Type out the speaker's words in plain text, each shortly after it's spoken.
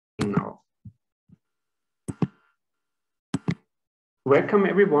starting now. Welcome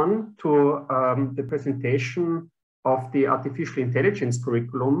everyone to the presentation of the Artificial Intelligence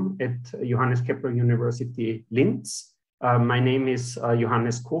curriculum at Johannes Kepler University Linz. My name is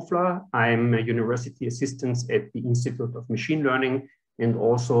Johannes Kofler. I'm a university assistant at the Institute of Machine Learning and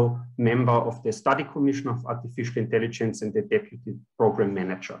also member of the Study Commission of Artificial Intelligence and the Deputy Program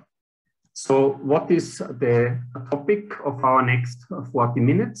Manager. So what is the topic of our next 40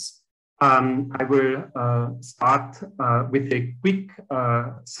 minutes? I will start with a quick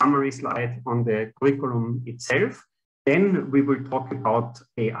summary slide on the curriculum itself. Then we will talk about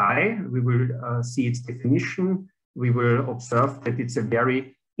AI. We will see its definition. We will observe that it's a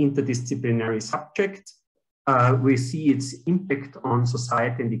very interdisciplinary subject. We see its impact on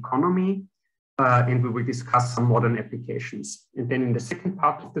society and economy, and we will discuss some modern applications. And then in the second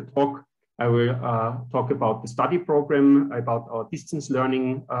part of the talk, I will talk about the study program, about our distance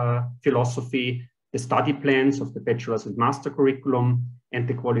learning philosophy, the study plans of the bachelor's and master curriculum, and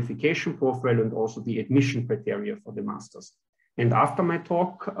the qualification profile, and also the admission criteria for the masters. And after my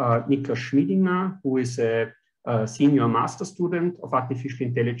talk, Niklas Schmidinger, who is a senior master student of artificial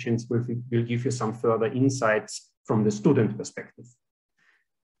intelligence, will give you some further insights from the student perspective.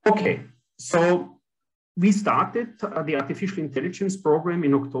 Okay, so we started the artificial intelligence program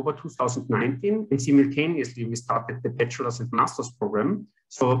in October 2019, and simultaneously we started the bachelor's and master's program.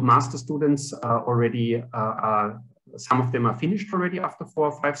 So master students already, some of them are finished already after 4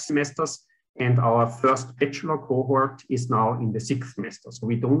 or 5 semesters, and our first bachelor cohort is now in the 6th semester. So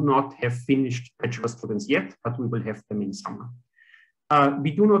we do not have finished bachelor students yet, but we will have them in summer.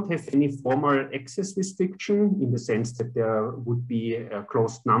 We do not have any formal access restriction in the sense that there would be a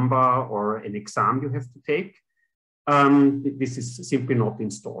closed number or an exam you have to take. This is simply not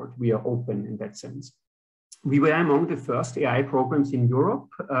installed. We are open in that sense. We were among the first AI programs in Europe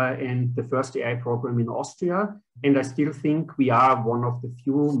and the first AI program in Austria. And I still think we are one of the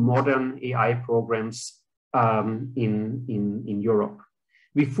few modern AI programs in Europe.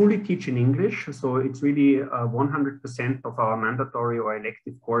 We fully teach in English, so it's really 100% of our mandatory or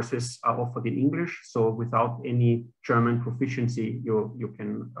elective courses are offered in English. So without any German proficiency, you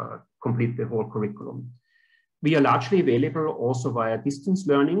can complete the whole curriculum. We are largely available also via distance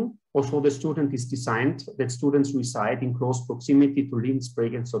learning. Also, the student is designed that students reside in close proximity to Linz,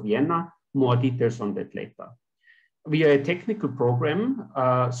 Bregenz, or Vienna. More details on that later. We are a technical program,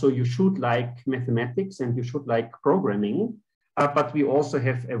 so you should like mathematics and you should like programming. But we also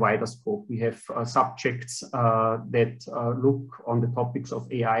have a wider scope. We have subjects that look on the topics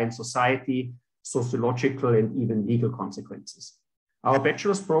of AI and society, sociological and even legal consequences. Our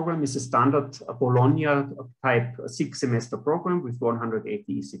bachelor's program is a standard Bologna type 6-semester program with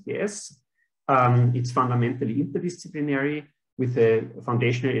 180 ECTS. It's fundamentally interdisciplinary with a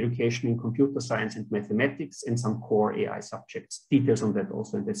foundational education in computer science and mathematics and some core AI subjects. Details on that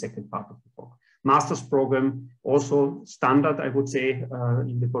also in the second part of the talk. Master's program, also standard, I would say,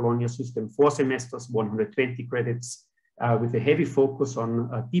 in the Bologna system, 4 semesters, 120 credits, with a heavy focus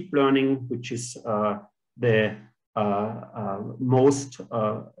on deep learning, which is the most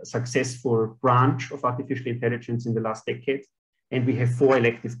successful branch of artificial intelligence in the last decade. And we have 4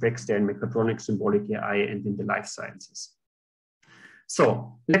 elective tracks there in mechatronics, symbolic AI, and in the life sciences.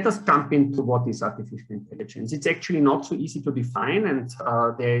 So let us jump into what is artificial intelligence. It's actually not so easy to define, and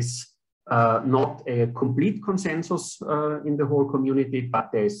there is not a complete consensus in the whole community,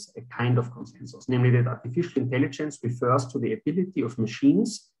 but there is a kind of consensus, namely that artificial intelligence refers to the ability of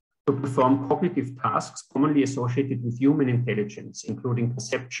machines to perform cognitive tasks commonly associated with human intelligence, including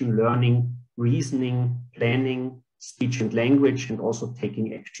perception, learning, reasoning, planning, speech and language, and also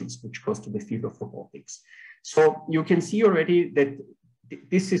taking actions, which goes to the field of robotics. So you can see already that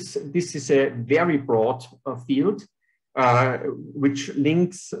this is a very broad field, which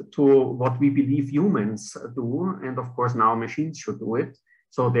links to what we believe humans do, and of course now machines should do it.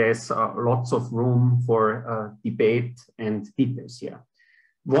 So there's lots of room for debate and details here.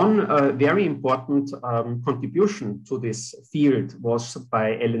 One very important contribution to this field was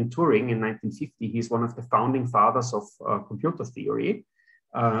by Alan Turing in 1950. He's one of the founding fathers of computer theory,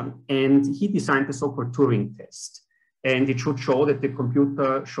 and he designed the so-called Turing test. And it should show that the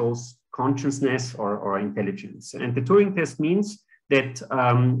computer shows consciousness or intelligence. And the Turing test means that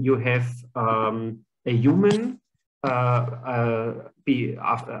you have a human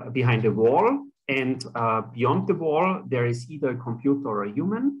behind a wall, and beyond the wall, there is either a computer or a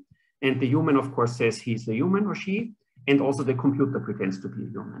human. And the human, of course, says he's a human or she, and also the computer pretends to be a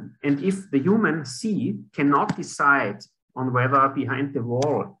human. And if the human C cannot decide on whether behind the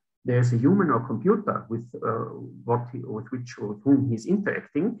wall there's a human or computer with whom he's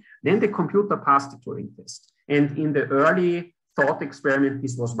interacting, then the computer passed the Turing test. And in the early thought experiment,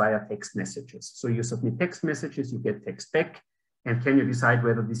 this was via text messages. So you submit text messages, you get text back, and can you decide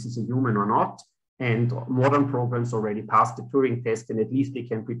whether this is a human or not? And modern programs already passed the Turing test, and at least they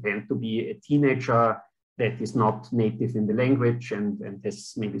can pretend to be a teenager that is not native in the language and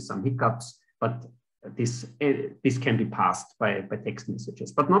has maybe some hiccups, but this can be passed by text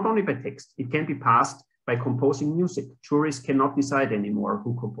messages. But not only by text, it can be passed by composing music. Juries cannot decide anymore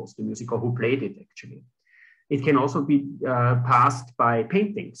who composed the music or who played it, actually. It can also be passed by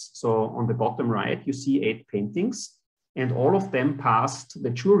paintings. So on the bottom right, you see 8 paintings, and all of them passed the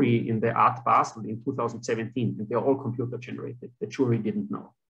jury in the Art Basel in 2017, and they're all computer generated. The jury didn't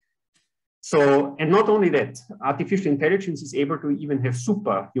know. So, and not only that, artificial intelligence is able to even have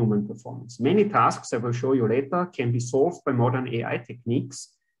superhuman performance. Many tasks, I will show you later, can be solved by modern AI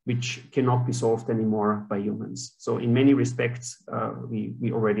techniques, which cannot be solved anymore by humans. So in many respects,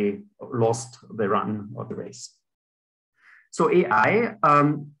 we already lost the run or the race. So AI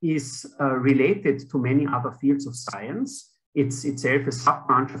is related to many other fields of science. It's itself a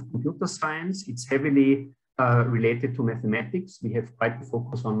sub-branch of computer science. It's heavily related to mathematics. We have quite a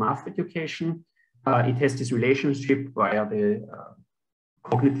focus on math education. It has this relationship via the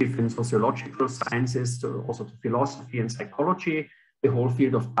cognitive and sociological sciences, also to philosophy and psychology. The whole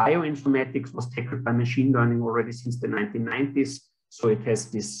field of bioinformatics was tackled by machine learning already since the 1990s. So it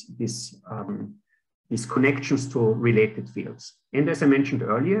has these connections to related fields. And as I mentioned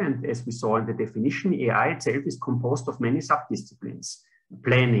earlier, and as we saw in the definition, AI itself is composed of many subdisciplines: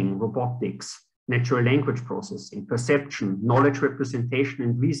 planning, robotics, natural language processing, perception, knowledge representation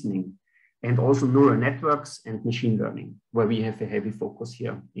and reasoning, and also neural networks and machine learning, where we have a heavy focus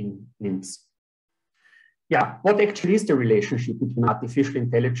here in Linz. Yeah, what actually is the relationship between artificial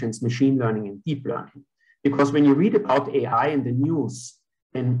intelligence, machine learning, and deep learning? Because when you read about AI in the news,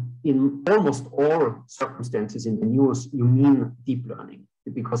 and in almost all circumstances in the news, you mean deep learning,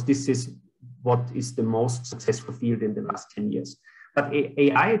 because this is what is the most successful field in the last 10 years. But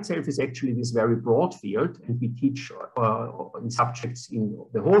AI itself is actually this very broad field, and we teach in subjects in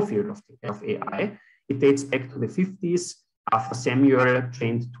the whole field of AI. It dates back to the 50s. Arthur Samuel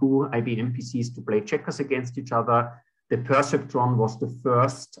trained 2 IBM PCs to play checkers against each other. The perceptron was the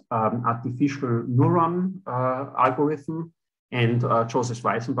first artificial neuron algorithm, and Joseph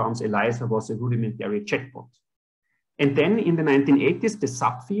Weizenbaum's ELIZA was a rudimentary chatbot. And then in the 1980s, the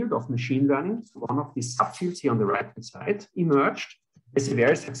subfield of machine learning, so one of these subfields here on the right-hand side, emerged as a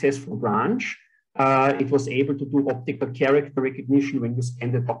very successful branch. It was able to do optical character recognition when you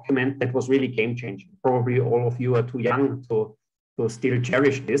scan the document. That was really game-changing. Probably all of you are too young to still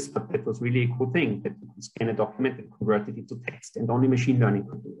cherish this, but that was really a cool thing, that you could scan a document and convert it into text, and only machine learning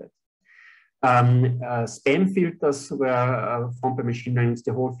could do that. Spam filters were formed by machine learning.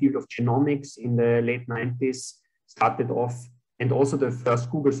 The whole field of genomics in the late 90s started off, and also the first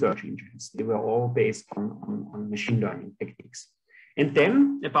Google search engines. They were all based on machine learning techniques. And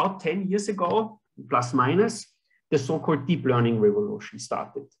then about 10 years ago, plus minus, the so-called deep learning revolution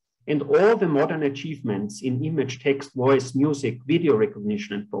started. And all the modern achievements in image, text, voice, music, video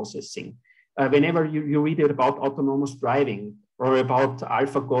recognition and processing, whenever you read it about autonomous driving, or about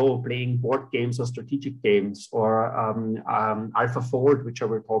AlphaGo playing board games or strategic games, or AlphaFold, which I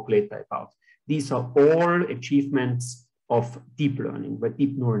will talk later about. These are all achievements of deep learning, where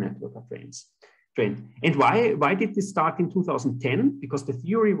deep neural network are trained. And why did this start in 2010? Because the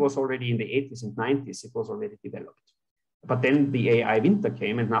theory was already in the 80s and 90s, it was already developed. But then the AI winter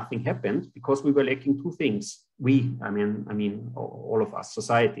came and nothing happened, because we were lacking 2 things. I mean, all of us,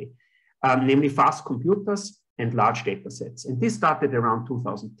 society, namely fast computers and large data sets. And this started around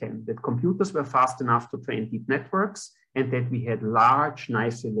 2010, that computers were fast enough to train deep networks, and that we had large,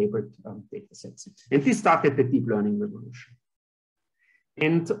 nicely labeled data sets. And this started the deep learning revolution.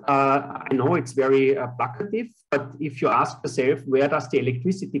 And I know it's very placative, but if you ask yourself, where does the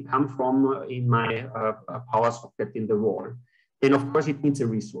electricity come from in my power socket in the wall? Then of course it needs a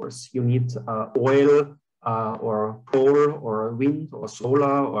resource. You need oil or coal or wind or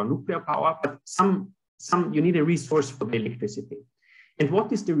solar or nuclear power, but you need a resource for the electricity. And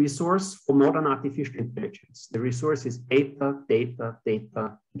what is the resource for modern artificial intelligence? The resource is data, data,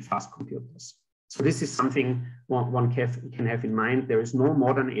 data, and fast computers. So this is something one can have in mind. There is no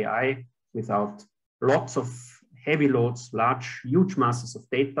modern AI without lots of heavy loads, huge masses of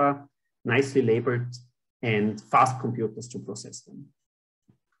data, nicely labeled, and fast computers to process them.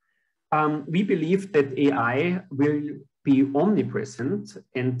 We believe that AI will be omnipresent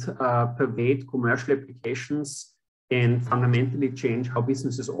and pervade commercial applications and fundamentally change how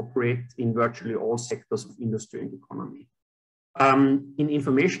businesses operate in virtually all sectors of industry and economy. In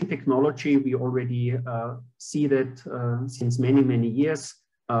information technology, we already see that since many, many years.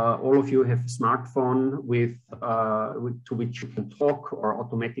 All of you have a smartphone to which you can talk, or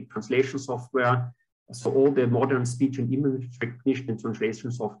automatic translation software. So all the modern speech and image recognition and translation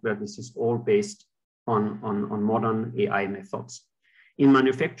software, this is all based on modern AI methods. In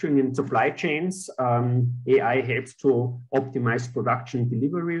manufacturing and supply chains, AI helps to optimize production and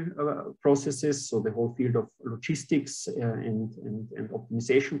delivery processes. So the whole field of logistics and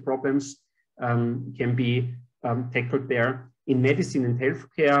optimization problems can be tackled there. In medicine and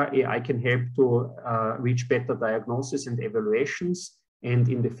healthcare, AI can help to reach better diagnosis and evaluations. And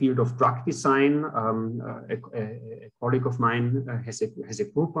in the field of drug design, a colleague of mine has a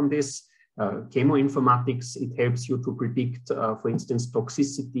group on this. Chemoinformatics, it helps you to predict, for instance,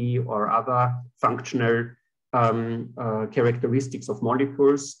 toxicity or other functional characteristics of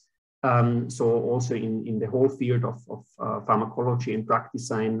molecules. So also in the whole field of pharmacology and drug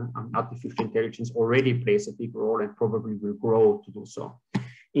design, artificial intelligence already plays a big role and probably will grow to do so.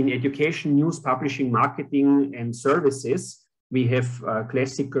 In education, news, publishing, marketing, and services, we have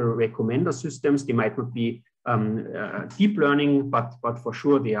classical recommender systems. They might not be deep learning, but for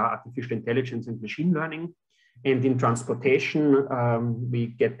sure they are artificial intelligence and machine learning. And in transportation, we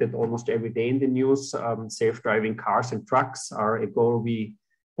get that almost every day in the news. Self-driving cars and trucks are a goal we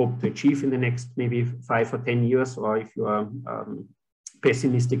hope to achieve in the next maybe 5 or 10 years, or if you are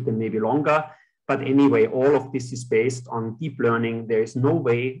pessimistic, then maybe longer. But anyway, all of this is based on deep learning. There is no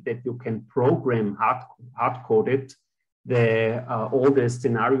way that you can program hard-coded all the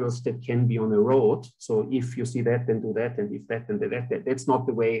scenarios that can be on the road. So if you see that, then do that, and if that, then do that. That's not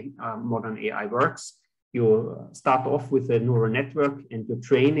the way modern AI works. You start off with a neural network and you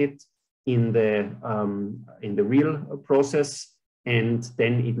train it in the real process, and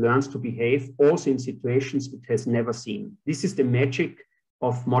then it learns to behave also in situations it has never seen. This is the magic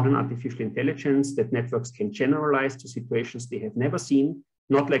of modern artificial intelligence, that networks can generalize to situations they have never seen,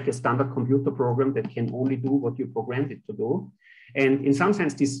 not like a standard computer program that can only do what you programmed it to do. And in some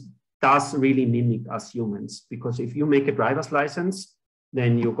sense, this does really mimic us humans, because if you make a driver's license,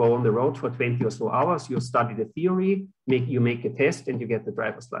 then you go on the road for 20 or so hours, you study the theory, you make a test, and you get the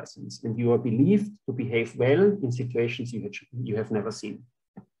driver's license. And you are believed to behave well in situations you have never seen.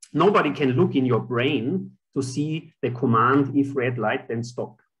 Nobody can look in your brain to see the command, if red light, then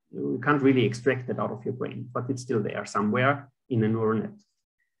stop. You can't really extract that out of your brain, but it's still there somewhere in a neural net.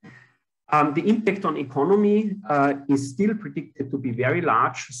 The impact on economy is still predicted to be very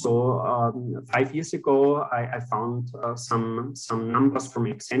large. So 5 years ago, I found some numbers from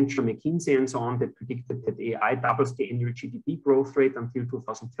Accenture, McKinsey, and so on that predicted that AI doubles the annual GDP growth rate until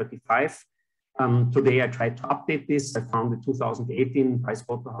 2035. Today, I tried to update this. I found the 2018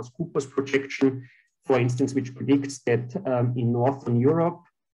 PricewaterhouseCoopers projection, for instance, which predicts that in Northern Europe,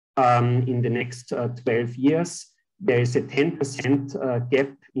 in the next 12 years, there is a 10%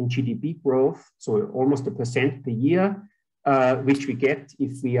 gap in GDP growth, so almost 1% per year, which we get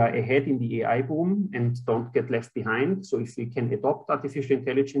if we are ahead in the AI boom and don't get left behind. So if we can adopt artificial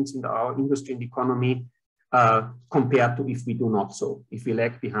intelligence in our industry and economy, compared to if we do not so. If we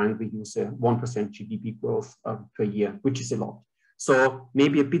lag behind, we use a 1% GDP growth per year, which is a lot. So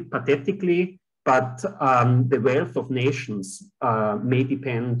maybe a bit pathetically, but the wealth of nations may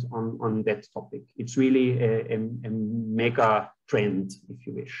depend on that topic. It's really a mega trend, if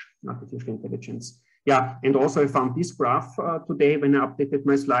you wish, artificial intelligence. Yeah, and also I found this graph today when I updated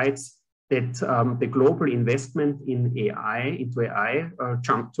my slides, that the global investment in into AI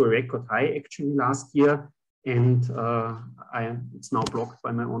jumped to a record high actually last year. And it's now blocked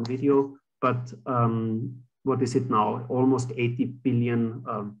by my own video, but what is it now? Almost $80 billion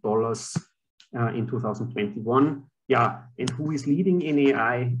in 2021. Yeah, and who is leading in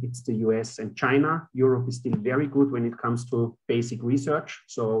AI? It's the US and China. Europe is still very good when it comes to basic research.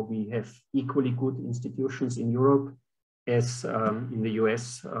 So we have equally good institutions in Europe as in the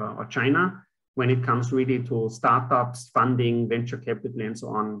US or China. When it comes really to startups, funding, venture capital, and so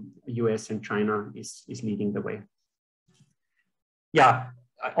on, US and China is leading the way. Yeah,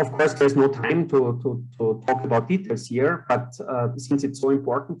 of course, there's no time to talk about details here, but since it's so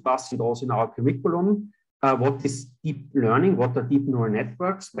important to us and also in our curriculum, what is deep learning? What are deep neural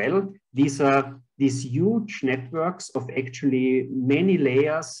networks? Well, these are these huge networks of actually many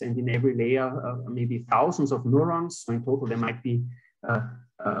layers, and in every layer, maybe thousands of neurons. So in total, there might be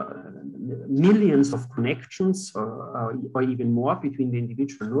millions of connections or even more between the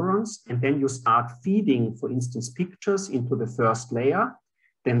individual neurons. And then you start feeding, for instance, pictures into the first layer.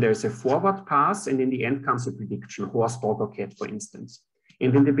 then there's a forward pass, and in the end comes a prediction, horse, dog, or cat, for instance.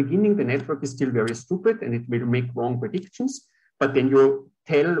 And in the beginning, the network is still very stupid and it will make wrong predictions, but then you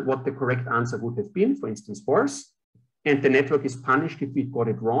tell what the correct answer would have been, for instance, horse, and the network is punished if it got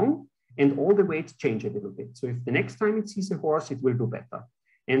it wrong, and all the weights change a little bit. So if the next time it sees a horse, it will do better.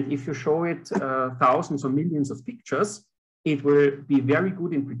 And if you show it thousands or millions of pictures, it will be very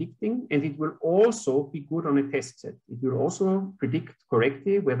good in predicting, and it will also be good on a test set. It will also predict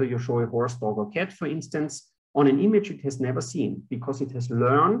correctly whether you show a horse, dog, or cat, for instance, on an image it has never seen, because it has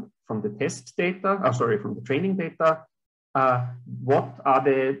learned from the test data, from the training data, what are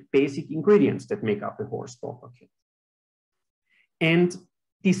the basic ingredients that make up a horse, dog, or cat. And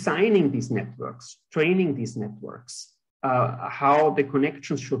designing these networks, training these networks, how the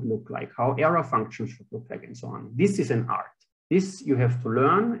connections should look like, how error functions should look like, and so on. This is an art. This you have to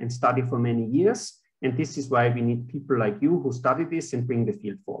learn and study for many years. And this is why we need people like you who study this and bring the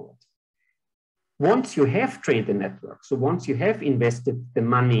field forward. Once you have trained the network, so once you have invested the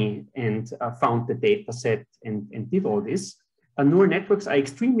money and found the data set and did all this, neural networks are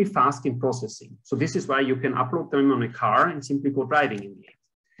extremely fast in processing. So this is why you can upload them on a car and simply go driving in the end.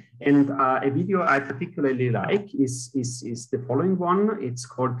 And a video I particularly like is the following one. It's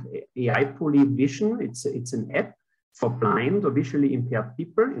called AI Vision. It's an app for blind or visually impaired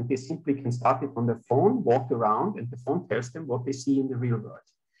people, and they simply can start it on their phone, walk around, and the phone tells them what they see in the real world.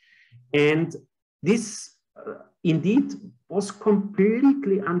 And this indeed was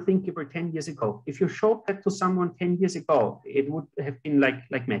completely unthinkable 10 years ago. If you showed that to someone 10 years ago, it would have been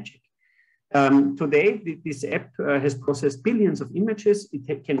like magic. Today, this app has processed billions of images.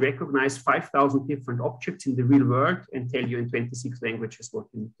 It can recognize 5,000 different objects in the real world and tell you in 26 languages what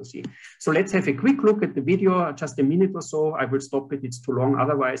you need to see. So let's have a quick look at the video, just a minute or so. I will stop it, it's too long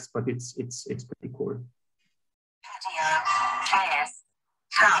otherwise, but it's pretty cool.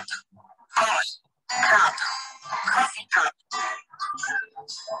 Cup, horse, cup, coffee cup.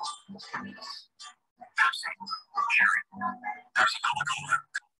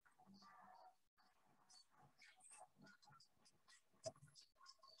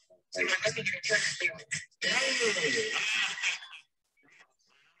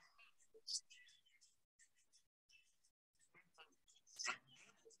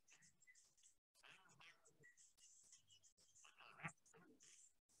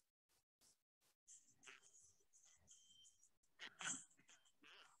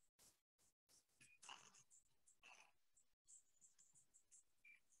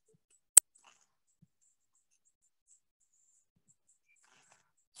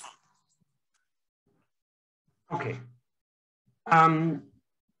 Okay.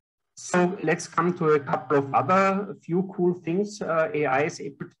 So let's come to a couple of other few cool things AI is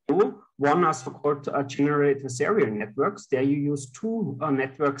able to do. One are so-called general adversarial networks. There you use two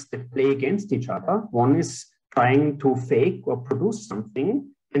networks that play against each other. One is trying to fake or produce something,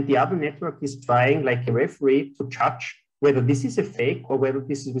 and the other network is trying, like a referee, to judge whether this is a fake or whether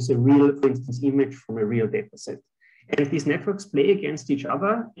this is a real, for instance, image from a real data set. And these networks play against each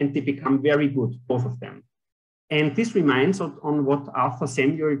other, and they become very good, both of them. And this reminds on what Arthur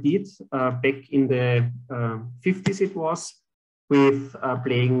Samuel did back in the 50s, it was, with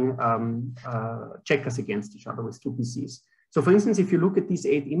playing checkers against each other with two PCs. So for instance, if you look at these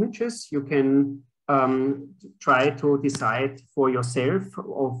 8 images, you can try to decide for yourself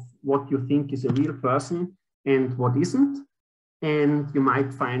of what you think is a real person and what isn't. And you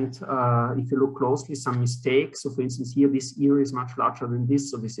might find, if you look closely, some mistakes. So for instance, here, this ear is much larger than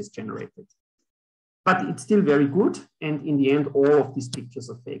this, so this is generated. But it's still very good, and in the end, all of these pictures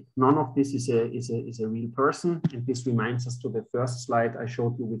are fake. None of this is a real person, and this reminds us to the first slide I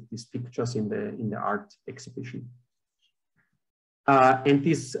showed you with these pictures in the art exhibition. And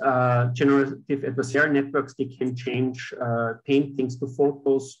these generative adversarial networks, they can change paintings to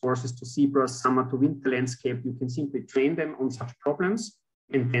photos, horses to zebras, summer to winter landscape. You can simply train them on such problems,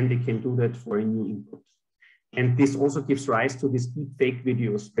 and then they can do that for a new input. And this also gives rise to these deep fake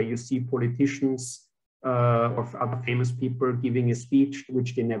videos where you see politicians or other famous people giving a speech,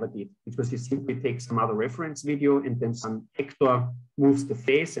 which they never did, because you simply take some other reference video and then some actor moves the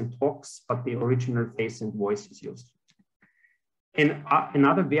face and talks, but the original face and voice is used. And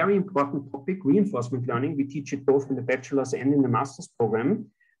another very important topic, reinforcement learning, we teach it both in the bachelor's and in the master's program,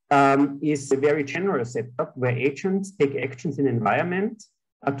 is a very general setup where agents take actions in environment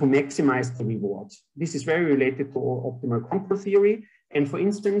to maximize the reward. This is very related to optimal control theory. And for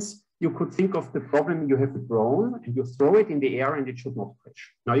instance, you could think of the problem: you have a drone and you throw it in the air and it should not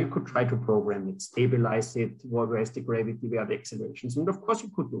crash. Now you could try to program it, stabilize it, where is the gravity, where are the accelerations. And of course you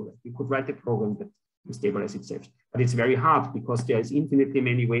could do that. You could write a program that to stabilize itself. But it's very hard because there is infinitely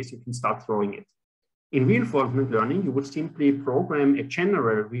many ways you can start throwing it. In reinforcement learning, you would simply program a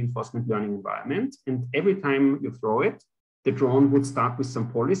general reinforcement learning environment, and every time you throw it, the drone would start with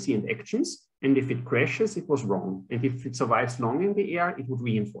some policy and actions, and if it crashes, it was wrong. And if it survives long in the air, it would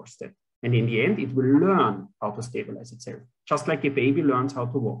reinforce that. And in the end, it will learn how to stabilize itself, just like a baby learns how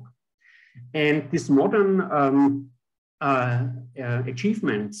to walk. And this modern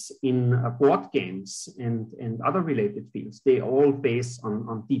achievements in board games and other related fields, they all base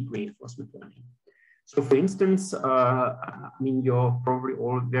on deep reinforcement learning. So for instance, I mean, you're probably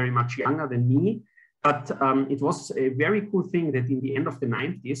all very much younger than me, but it was a very cool thing that in the end of the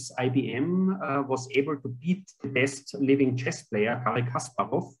 90s, IBM was able to beat the best living chess player, Garry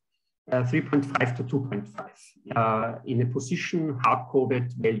Kasparov, 3.5 to 2.5 in a position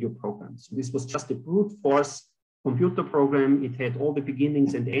hard-coded value program. So this was just a brute force computer program. It had all the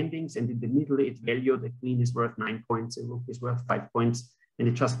beginnings and endings, and in the middle it valued a queen is worth 9 points, a rook is worth 5 points, and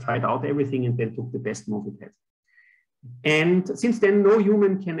it just tried out everything and then took the best move it had. And since then, no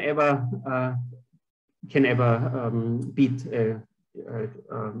human can ever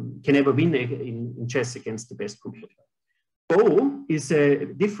win in chess against the best computer. Go is a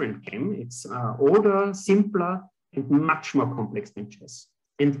different game. It's older, simpler, and much more complex than chess.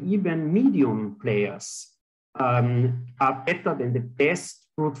 And even medium players are better than the best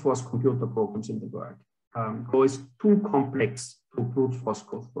brute force computer programs in the world. Go is too complex to brute force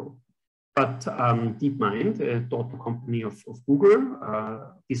go through. But DeepMind, a daughter company of Google,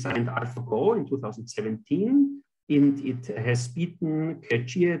 designed AlphaGo in 2017. And it has beaten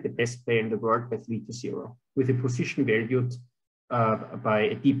Kerchie, the best player in the world, by 3-0, with a position valued by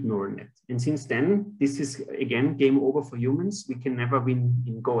a deep neural net. And since then, this is again game over for humans. We can never win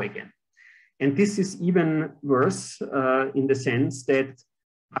in Go again. And this is even worse in the sense that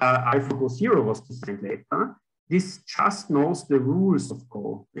AlphaGo 0 was designed later. This just knows the rules of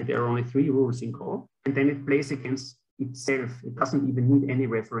Go. And there are only 3 rules in Go. And then it plays against itself. It doesn't even need any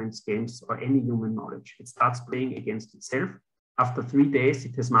reference games or any human knowledge. It starts playing against itself. After 3 days,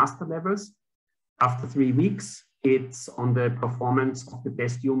 it has master levels. After 3 weeks, it's on the performance of the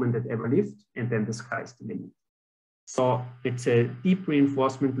best human that ever lived. And then the sky's the limit. So it's a deep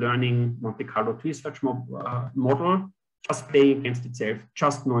reinforcement learning Monte Carlo tree search model, just playing against itself,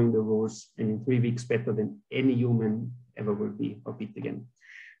 just knowing the rules, and in 3 weeks better than any human ever will be or beat again.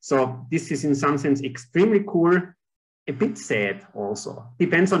 So this is in some sense extremely cool, a bit sad also,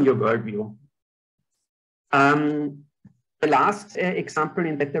 depends on your worldview. The last example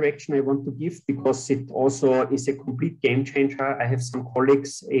in that direction I want to give, because it also is a complete game changer. I have some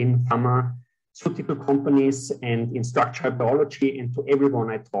colleagues in pharmaceutical companies and in structural biology, and to everyone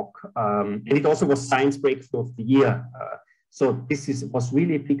I talk. And it also was Science Breakthrough of the Year. So this was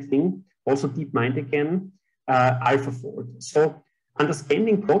really a big thing. Also DeepMind again, AlphaFold. So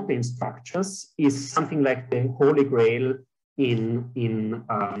understanding protein structures is something like the holy grail in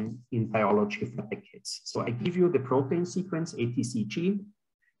biology for decades. So I give you the protein sequence ATCG,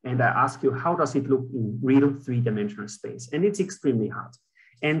 and I ask you, how does it look in real 3-dimensional space? And it's extremely hard.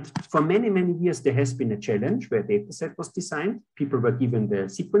 And for many, many years, there has been a challenge where a data set was designed. People were given the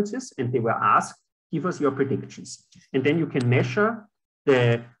sequences and they were asked, give us your predictions. And then you can measure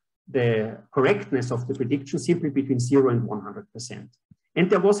the correctness of the prediction simply between 0 and 100%. And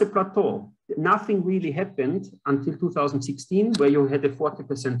there was a plateau. Nothing really happened until 2016, where you had a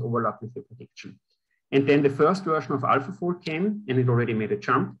 40% overlap with your prediction. And then the first version of AlphaFold came, and it already made a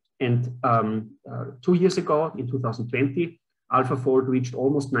jump. And 2 years ago, in 2020, AlphaFold reached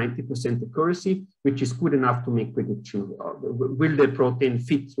almost 90% accuracy, which is good enough to make prediction. Will the protein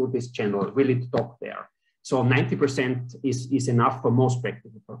fit through this channel? Will it dock there? So 90% is enough for most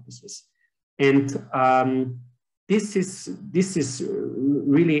practical purposes. And this is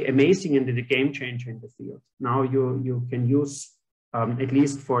really amazing and a game changer in the field. Now you can use, at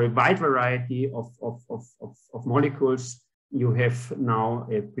least for a wide variety of molecules, you have now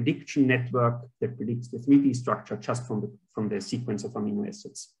a prediction network that predicts the 3D structure just from the sequence of amino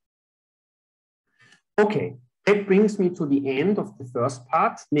acids. Okay, that brings me to the end of the first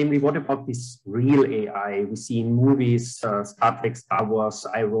part, namely, what about this real AI we see in movies, Star Trek, Star Wars,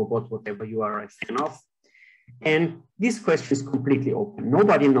 iRobot, whatever you are a fan of? And this question is completely open.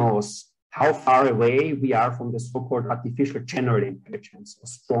 Nobody knows how far away we are from the so-called artificial general intelligence, or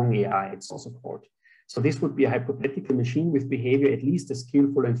strong AI, it's also called. So this would be a hypothetical machine with behavior at least as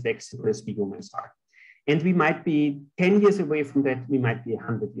skillful and flexible as we humans are. And we might be 10 years away from that. We might be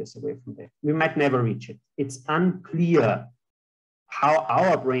 100 years away from that. We might never reach it. It's unclear how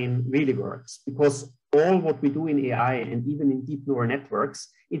our brain really works, because all what we do in AI and even in deep neural networks,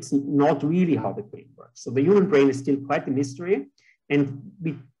 it's not really how the brain works. So the human brain is still quite a mystery, and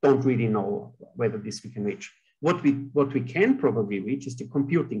we don't really know whether this we can reach. What we can probably reach is the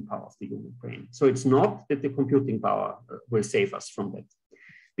computing power of the human brain. So it's not that the computing power will save us from that.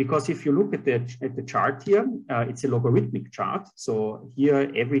 Because if you look at the chart here, it's a logarithmic chart. So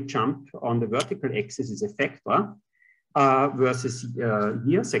here, every jump on the vertical axis is a factor versus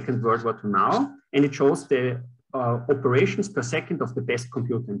here, Second World War to now. And it shows the operations per second of the best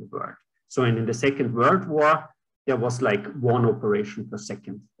computer in the world. So in the Second World War, there was like 1 operation per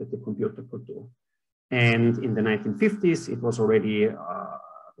second that the computer could do. And in the 1950s, it was already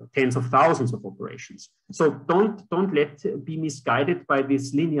tens of thousands of operations. So don't be misguided by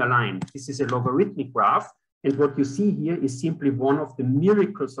this linear line. This is a logarithmic graph. And what you see here is simply one of the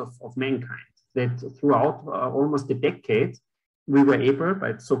miracles of mankind, that throughout almost a decade, we were able,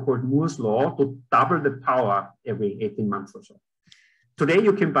 by so-called Moore's law, to double the power every 18 months or so. Today,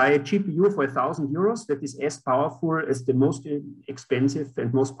 you can buy a GPU for €1,000 that is as powerful as the most expensive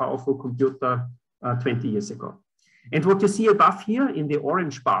and most powerful computer 20 years ago. And what you see above here in the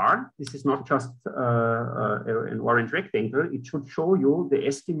orange bar, this is not just an orange rectangle, it should show you the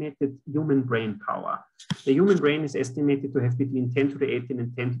estimated human brain power. The human brain is estimated to have between 10 to the 18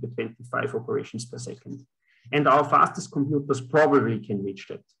 and 10 to the 25 operations per second. And our fastest computers probably can reach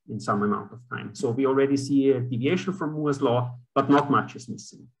that in some amount of time. So we already see a deviation from Moore's law, but not much is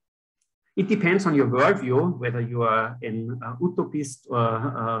missing. It depends on your worldview, whether you are an utopist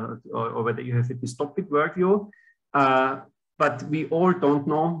or whether you have a dystopic worldview. But we all don't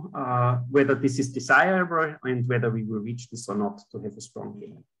know whether this is desirable and whether we will reach this or not to have a strong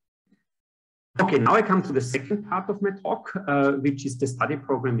feeling. Okay, now I come to the second part of my talk, which is the study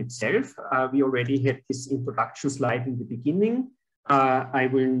program itself. We already had this introduction slide in the beginning. I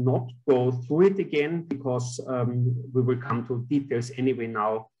will not go through it again because we will come to details anyway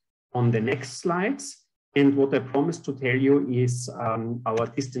now on the next slides. And what I promised to tell you is our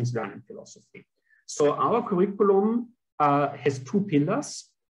distance learning philosophy. So our curriculum has 2 pillars,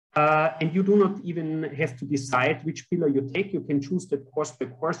 and you do not even have to decide which pillar you take. You can choose that course by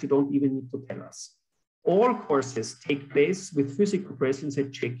course. You don't even need to tell us. All courses take place with physical presence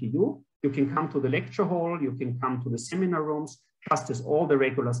at JKU. You can come to the lecture hall, you can come to the seminar rooms, just as all the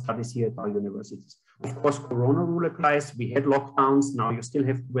regular studies here at our universities. Of course, Corona rule applies. We had lockdowns. Now you still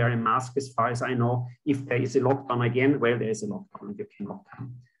have to wear a mask as far as I know. If there is a lockdown again, well, there is a lockdown and you cannot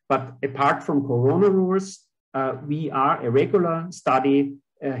come. But apart from Corona rules, we are a regular study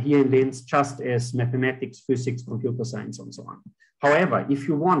here in Linz, just as mathematics, physics, computer science, and so on. However, if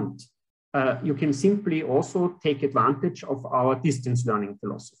you want, you can simply also take advantage of our distance learning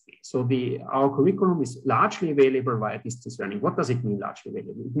philosophy. So our curriculum is largely available via distance learning. What does it mean, largely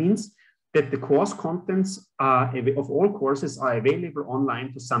available? It means that the course contents of all courses are available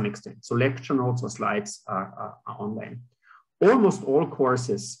online to some extent. So lecture notes or slides are online. Almost all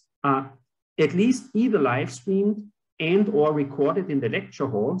courses are at least either live streamed and or recorded in the lecture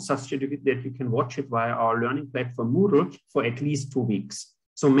hall, such that you can watch it via our learning platform Moodle for at least 2 weeks.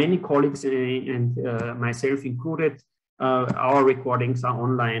 So many colleagues and myself included, our recordings are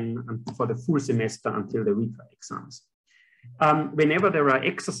online for the full semester until the retry exams. Whenever there are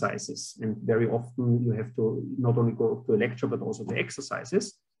exercises, and very often you have to not only go to a lecture, but also the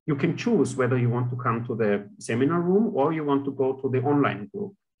exercises, you can choose whether you want to come to the seminar room or you want to go to the online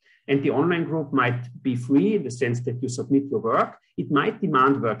group. And the online group might be free in the sense that you submit your work. It might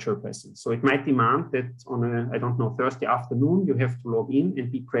demand virtual presence. So it might demand that on a, I don't know, Thursday afternoon, you have to log in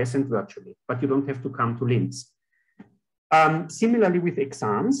and be present virtually, but you don't have to come to Linz. Similarly with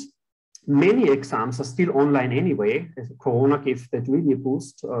exams, many exams are still online anyway. Corona gave that really a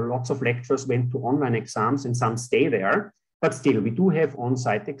boost. Lots of lecturers went to online exams and some stay there, but still we do have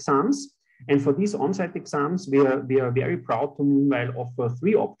on-site exams. And for these on-site exams, we are very proud to meanwhile offer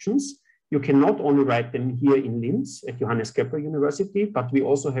 3 options. You can not only write them here in Linz at Johannes Kepler University, but we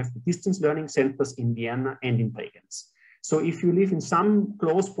also have the distance learning centers in Vienna and in Bregenz. So if you live in some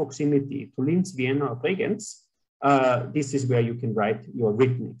close proximity to Linz, Vienna, or Bregenz, this is where you can write your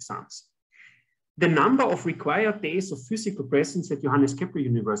written exams. The number of required days of physical presence at Johannes Kepler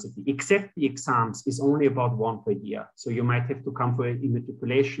University, except the exams, is only about 1 per year. So you might have to come for an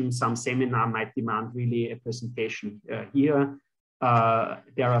immatriculation. Some seminar might demand really a presentation here.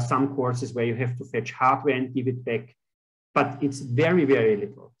 There are some courses where you have to fetch hardware and give it back, but it's very, very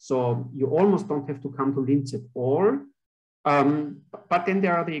little. So you almost don't have to come to Linz at all. But then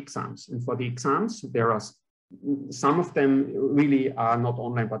there are the exams. And for the exams, there are some of them really are not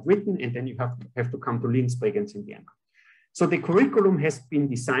online but written, and then you have to come to Linz, Bregenz, and Vienna. So the curriculum has been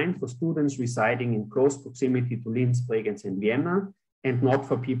designed for students residing in close proximity to Linz, Bregenz, and Vienna, and not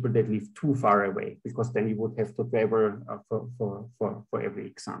for people that live too far away, because then you would have to travel for every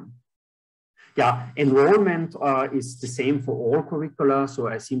exam. Yeah, enrollment is the same for all curricula. So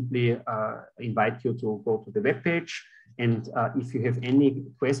I simply invite you to go to the webpage. And if you have any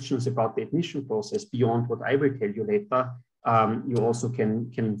questions about the admission process beyond what I will tell you later, you also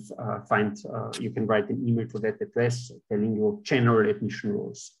can write an email to that address telling you general admission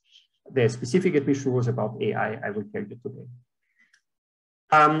rules. The specific admission rules about AI, I will tell you today.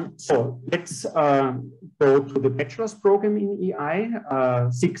 So let's go to the bachelor's program in AI,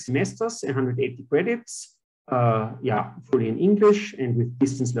 6 semesters, 180 credits, fully in English and with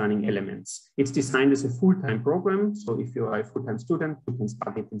distance learning elements. It's designed as a full-time program. So if you are a full-time student, you can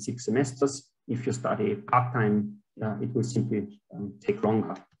study it in 6 semesters. If you study part-time, it will simply take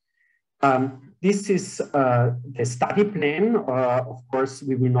longer. This is the study plan. Of course,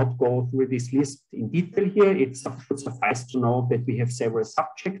 we will not go through this list in detail here. It should suffice to know that we have several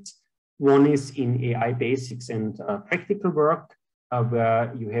subjects. One is in AI basics and practical work,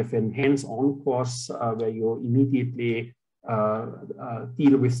 where you have a hands-on course where you immediately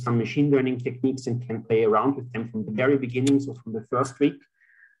deal with some machine learning techniques and can play around with them from the very beginning, so from the first week.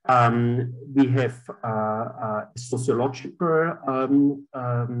 We have a sociological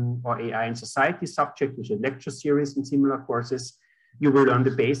or AI and society subject, which is a lecture series and similar courses. You will learn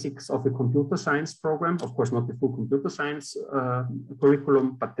the basics of a computer science program, of course, not the full computer science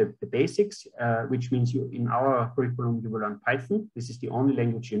curriculum, but the basics, which means in our curriculum, you will learn Python. This is the only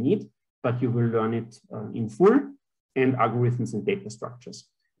language you need, but you will learn it in full, and algorithms and data structures.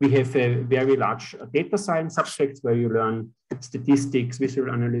 We have a very large data science subject where you learn statistics,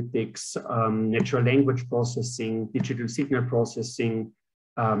 visual analytics, natural language processing, digital signal processing,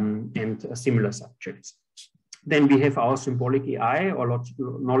 and similar subjects. Then we have our symbolic AI, or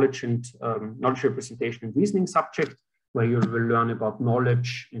knowledge representation and reasoning subject, where you will learn about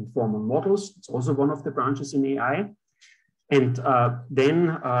knowledge and formal models. It's also one of the branches in AI. And then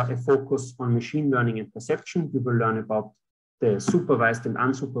a focus on machine learning and perception. We will learn about the supervised and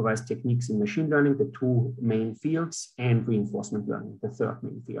unsupervised techniques in machine learning, the 2 main fields, and reinforcement learning, the 3rd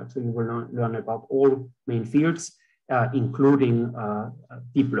main field. So you will learn about all main fields, including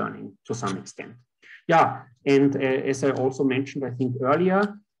deep learning to some extent. Yeah, and as I also mentioned, I think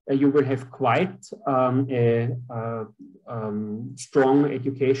earlier, you will have quite a strong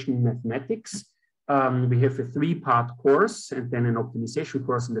education in mathematics. We have a 3-part course and then an optimization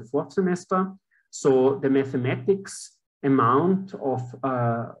course in the 4th semester. So the mathematics amount of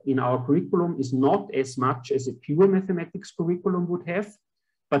in our curriculum is not as much as a pure mathematics curriculum would have,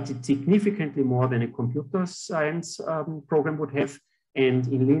 but it's significantly more than a computer science program would have. And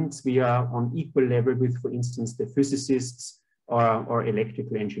in Linz, we are on equal level with, for instance, the physicists or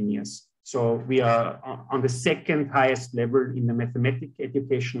electrical engineers. So we are on the 2nd highest level in the mathematics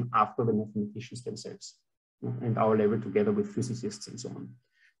education after the mathematicians themselves, and our level together with physicists and so on.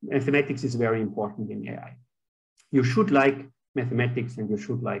 Mathematics is very important in AI. You should like mathematics and you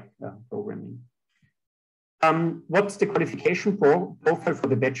should like programming. What's the qualification profile for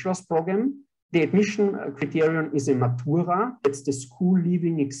the bachelor's program? The admission criterion is a Matura. It's the school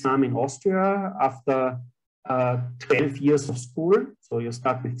leaving exam in Austria after 12 years of school. So you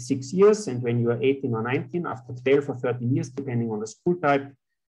start with 6 years, and when you are 18 or 19, after 12 or 13 years, depending on the school type,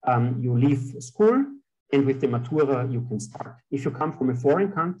 you leave school, and with the Matura, you can start. If you come from a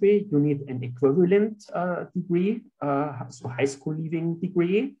foreign country, you need an equivalent degree, so high school leaving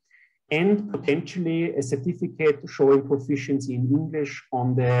degree, and potentially a certificate showing proficiency in English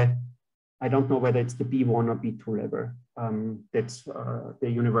on the, I don't know whether it's the B1 or B2 level. That's the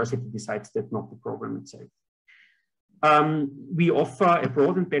university decides that, not the program itself. We offer a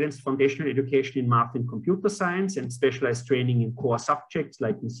broad and balanced foundational education in math and computer science, and specialized training in core subjects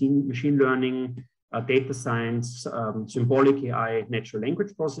like machine learning, data science, symbolic AI, natural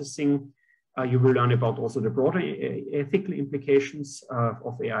language processing. You will learn about also the broader ethical implications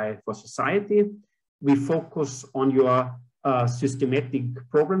of AI for society. We focus on your systematic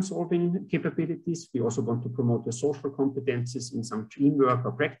problem solving capabilities. We also want to promote the social competencies in some teamwork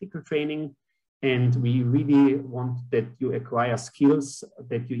or practical training. And we really want that you acquire skills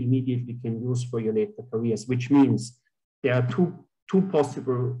that you immediately can use for your later careers, which means there are two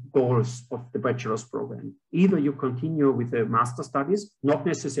possible goals of the bachelor's program. Either you continue with the master studies, not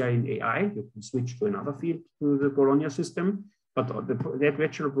necessarily in AI, you can switch to another field to the Bologna system, but that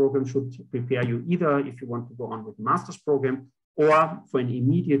bachelor program should prepare you either if you want to go on with the master's program or for an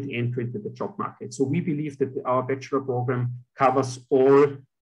immediate entry into the job market. So we believe that our bachelor program covers all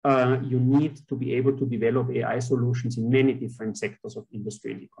you need to be able to develop AI solutions in many different sectors of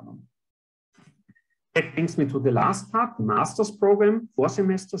industry and economy. That brings me to the last part, the master's program, 4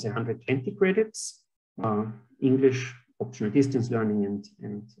 semesters, 120 credits, English, optional distance learning,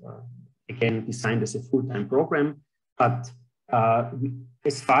 and again, designed as a full-time program. But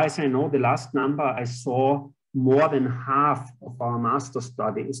as far as I know, the last number I saw, more than half of our master's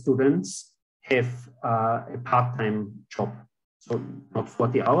study students have a part-time job. So not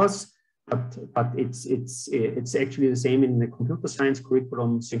 40 hours, but it's actually the same in the computer science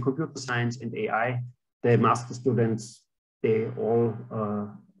curriculum. So in computer science and AI, the master students, they all,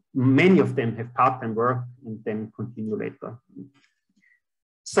 many of them have part-time work and then continue later.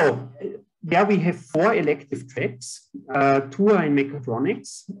 So there we have 4 elective tracks. 2 are in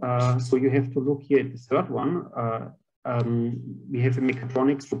mechatronics. So you have to look here at the third one. We have a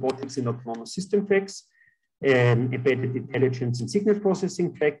mechatronics, robotics, and autonomous system tracks, an embedded intelligence and signal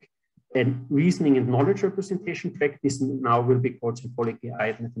processing track, and reasoning and knowledge representation track. This now will be called symbolic AI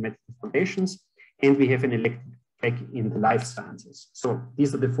and mathematical foundations. And we have an elective track in the life sciences. So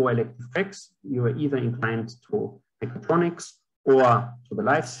these are the 4 elective tracks. You are either inclined to mechatronics or to the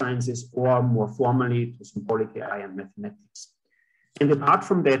life sciences, or more formally to symbolic AI and mathematics. And apart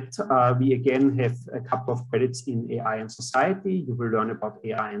from that, we again have a couple of credits in AI and society. You will learn about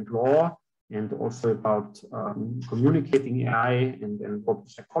AI and law, and also about communicating AI and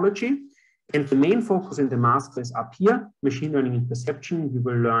psychology. And the main focus in the master is up here, machine learning and perception. You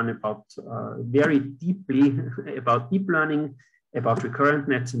will learn about very deeply about deep learning, about recurrent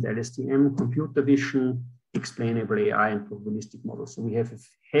nets and LSTM, computer vision, explainable AI, and probabilistic models. So we have a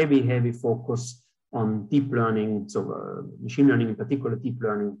heavy focus on deep learning, so machine learning in particular, deep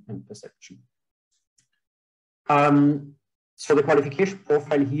learning and perception. So the qualification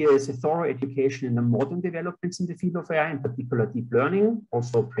profile here is a thorough education in the modern developments in the field of AI, in particular deep learning,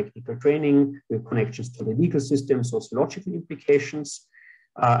 also practical training with connections to the legal system, sociological implications.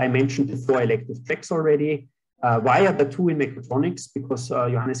 I mentioned the 4 elective tracks already. Why are the 2 in mechatronics? Because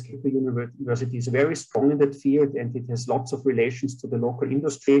Johannes Kepler University is very strong in that field, and it has lots of relations to the local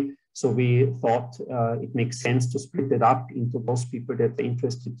industry. So we thought it makes sense to split it up into those people that are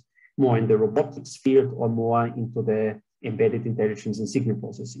interested more in the robotics field or more into the embedded intelligence and signal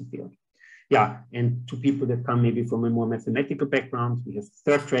processing field. Yeah, and to people that come maybe from a more mathematical background, we have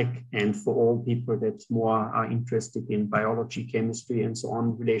the 3rd track, and for all people that more are interested in biology, chemistry, and so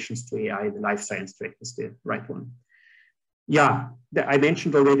on, relations to AI, the life science track is the right one. Yeah, I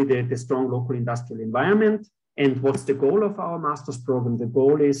mentioned already the strong local industrial environment, and what's the goal of our master's program? The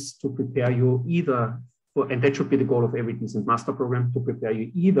goal is to prepare you either for, and that should be the goal of every decent master program, to prepare you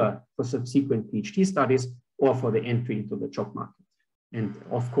either for subsequent PhD studies or for the entry into the job market. And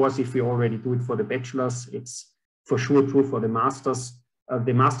of course, if we already do it for the bachelor's, it's for sure true for the master's.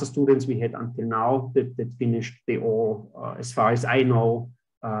 The master students we had until now that finished, they all, as far as I know,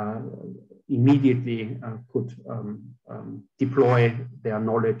 immediately could deploy their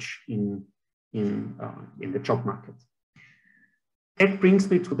knowledge in the job market. That brings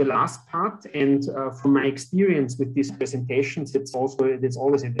me to the last part, and from my experience with these presentations, it's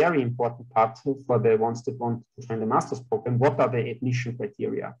always a very important part for the ones that want to join the master's program. What are the admission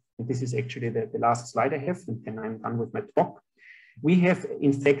criteria? And this is actually the last slide I have, and then I'm done with my talk. We have,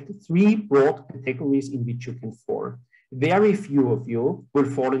 in fact, 3 broad categories in which you can fall. Very few of you will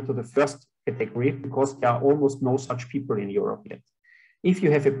fall into the first category because there are almost no such people in Europe yet. If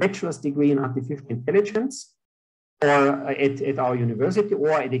you have a bachelor's degree in artificial intelligence, or at our university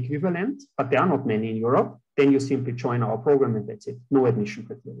or at equivalent, but there are not many in Europe, then you simply join our program and that's it, no admission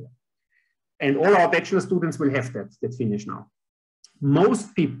criteria. And all our bachelor students will have that finish now.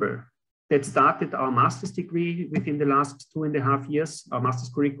 Most people that started our master's degree within the last 2.5 years, our master's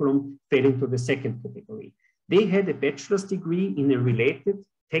curriculum, fell into the second category. They had a bachelor's degree in a related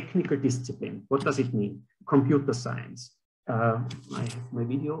technical discipline. What does it mean? Computer science. I have my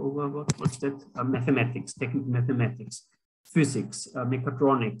video over, what's that? Mathematics, technical mathematics, physics,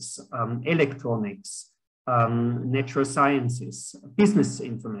 mechatronics, electronics, natural sciences, business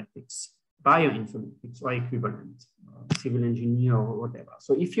informatics, bioinformatics or equivalent, civil engineer or whatever.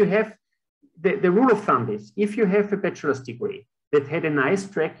 So if you have, the rule of thumb is, if you have a bachelor's degree that had a nice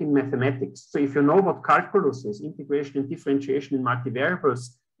track in mathematics, so if you know what calculus is, integration and differentiation in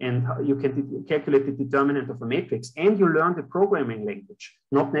multivariables, and you can calculate the determinant of a matrix, and you learn the programming language,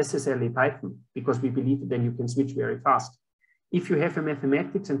 not necessarily Python, because we believe that then you can switch very fast. If you have a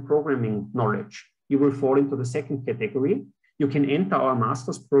mathematics and programming knowledge, you will fall into the second category. You can enter our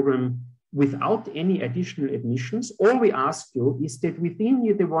master's program without any additional admissions. All we ask you is that within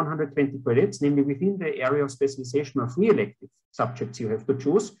the 120 credits, namely within the area of specialization or free elective, subjects you have to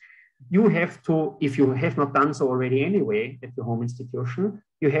choose. You have to, if you have not done so already anyway at your home institution,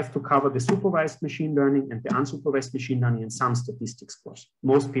 you have to cover the supervised machine learning and the unsupervised machine learning and some statistics course.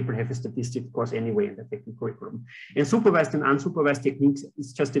 Most people have a statistics course anyway in the technical curriculum. And supervised and unsupervised techniques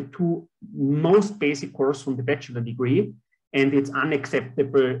is just the two most basic course from the bachelor degree. And it's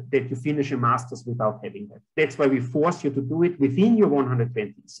unacceptable that you finish a master's without having that. That's why we force you to do it within your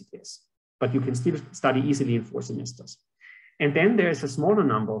 120 ECTS, but you can still study easily in 4 semesters. And then there is a smaller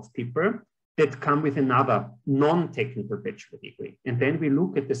number of people that come with another non-technical bachelor degree. And then we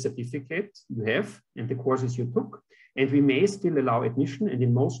look at the certificate you have and the courses you took, and we may still allow admission, and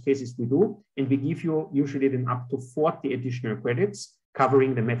in most cases we do, and we give you usually then up to 40 additional credits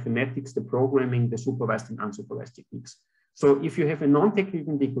covering the mathematics, the programming, the supervised and unsupervised techniques. So if you have a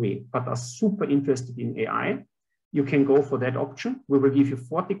non-technical degree, but are super interested in AI, you can go for that option. We will give you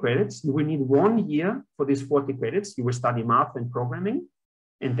 40 credits. You will need 1 year for these 40 credits. You will study math and programming,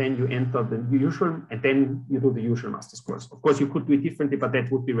 and then you enter the usual, and then you do the usual master's course. Of course, you could do it differently, but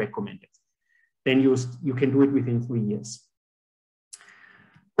that would be recommended. Then you can do it within 3 years.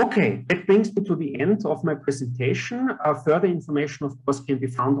 Okay, that brings me to the end of my presentation. Further information, of course, can be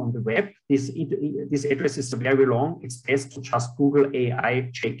found on the web. This address is very long. It's best to just Google AI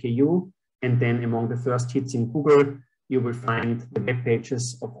JKU. And then among the first hits in Google, you will find the web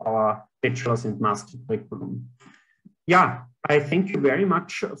pages of our bachelor's and master's curriculum. Yeah, I thank you very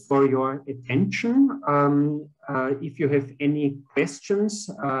much for your attention. If you have any questions,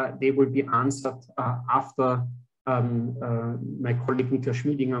 they will be answered after my colleague Niklas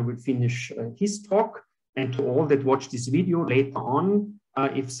Schmidinger will finish his talk. And to all that watch this video later on,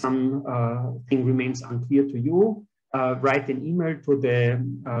 if something remains unclear to you, write an email to the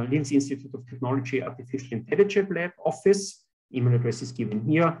Linz Institute of Technology Artificial Intelligence Lab office. Email address is given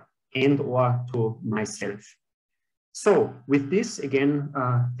here, and or to myself. So with this, again,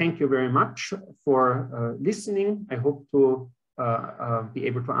 thank you very much for listening. I hope to be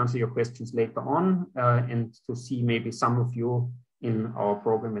able to answer your questions later on and to see maybe some of you in our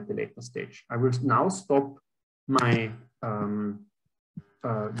program at the later stage. I will now stop my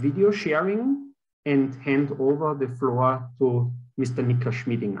video sharing and hand over the floor to Mr. Niklas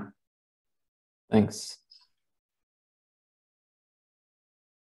Schmidinger. Thanks.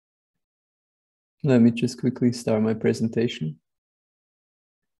 Let me just quickly start my presentation.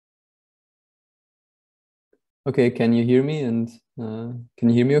 Okay, can you hear me? And can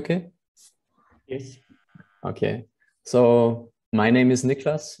you hear me okay? Yes. Okay, so my name is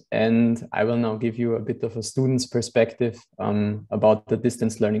Niklas, and I will now give you a bit of a student's perspective about the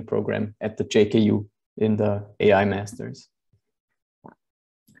distance learning program at the JKU in the AI Masters.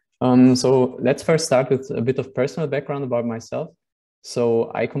 So let's first start with a bit of personal background about myself.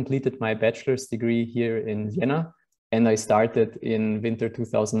 So I completed my bachelor's degree here in Vienna, and I started in winter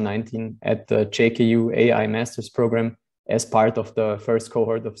 2019 at the JKU AI Masters program as part of the first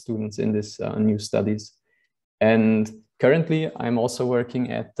cohort of students in this new studies. And currently, I'm also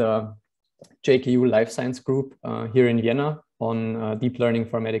working at the JKU Life Science Group here in Vienna on deep learning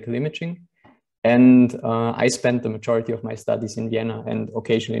for medical imaging. And I spent the majority of my studies in Vienna and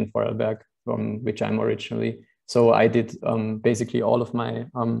occasionally in Vorarlberg, from which I'm originally. So I did basically all of my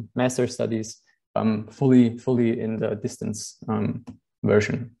master studies fully in the distance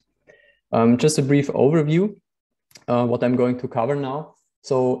version. Just a brief overview, what I'm going to cover now.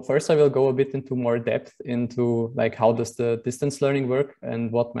 So first I will go a bit into more depth into like how does the distance learning work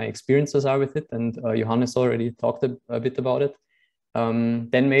and what my experiences are with it. And Johannes already talked a bit about it.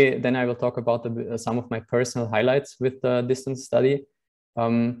 Then I will talk about some of my personal highlights with the distance study.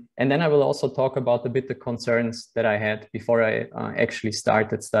 And then I will also talk about a bit the concerns that I had before I actually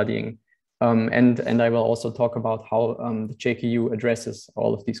started studying. And I will also talk about how the JKU addresses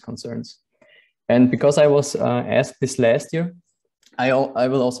all of these concerns. And because I was asked this last year, I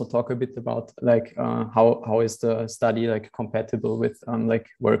will also talk a bit about like how is the study like compatible with like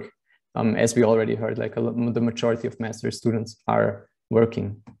work. As we already heard, like the majority of master's students are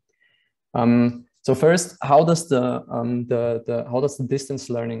working. So first, how does the distance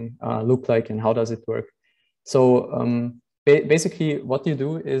learning look like and how does it work? So basically, what you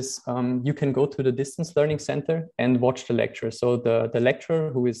do is you can go to the distance learning center and watch the lecture. So the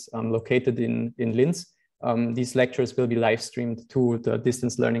lecturer who is located in Linz, these lectures will be live streamed to the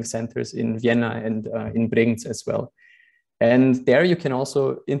distance learning centers in Vienna and in Bregenz as well. And there you can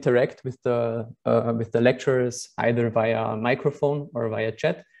also interact with the lecturers either via microphone or via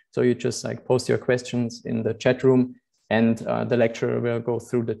chat. So you just like post your questions in the chat room, and the lecturer will go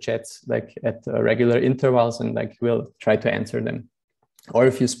through the chats like at regular intervals and like will try to answer them. Or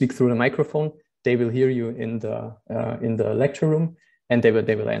if you speak through the microphone, they will hear you in the lecture room, and they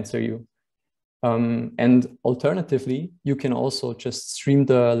will answer you. And alternatively, you can also just stream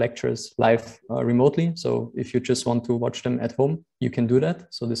the lectures live remotely. So if you just want to watch them at home, you can do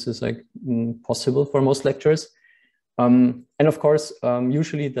that. So this is like possible for most lectures. And of course,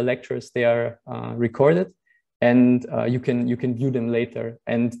 usually the lectures, they are recorded, and you can view them later.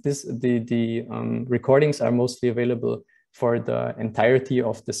 And the recordings are mostly available for the entirety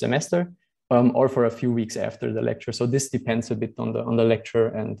of the semester, or for a few weeks after the lecture. So this depends a bit on the lecture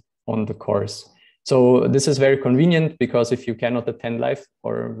and on the course. So this is very convenient, because if you cannot attend live,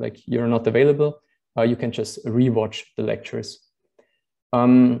 or like you're not available, you can just rewatch the lectures.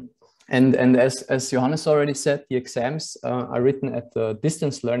 And as Johannes already said, the exams are written at the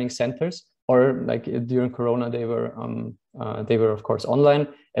distance learning centers, or like during Corona, they were of course online,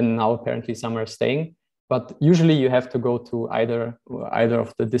 and now apparently some are staying. But usually you have to go to either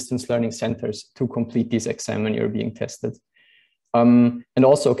of the distance learning centers to complete this exam when you're being tested. And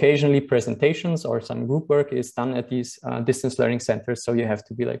also occasionally presentations or some group work is done at these distance learning centers. So you have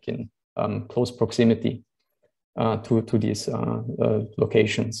to be like in close proximity to these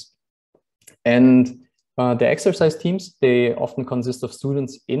locations. And the exercise teams, they often consist of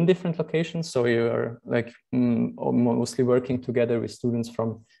students in different locations. So you're like mostly working together with students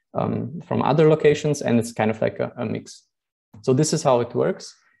from other locations, and it's kind of like a mix. So this is how it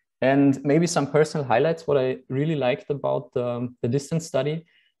works. And maybe some personal highlights, what I really liked about the distance study.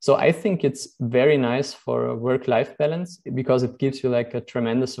 So I think it's very nice for a work-life balance, because it gives you like a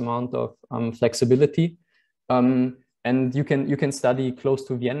tremendous amount of flexibility. And you can study close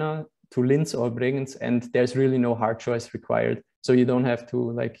to Vienna, to Linz or Bregenz, and there's really no hard choice required. So you don't have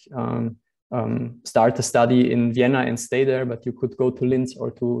to like start a study in Vienna and stay there, but you could go to Linz or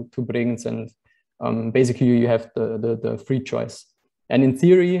to Bregenz, and basically you have the free choice. And in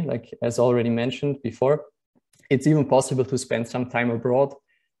theory, like as already mentioned before, it's even possible to spend some time abroad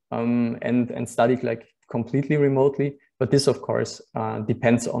and study like completely remotely. But this, of course,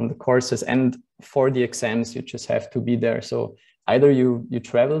 depends on the courses. And for the exams, you just have to be there. So either you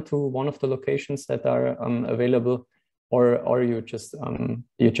travel to one of the locations that are available, or you just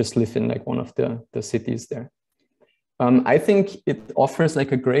live in like one of the cities there. I think it offers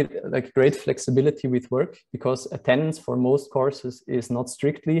like a great flexibility with work, because attendance for most courses is not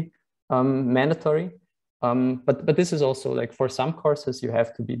strictly mandatory. But this is also like for some courses you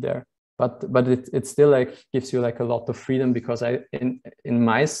have to be there. But it still like gives you like a lot of freedom, because in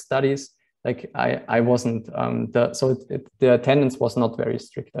my studies, like I wasn't the attendance was not very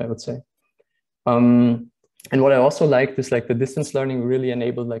strict, I would say. And what I also liked is like the distance learning really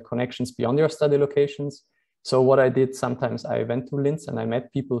enabled like connections beyond your study locations. So what I did, sometimes I went to Linz and I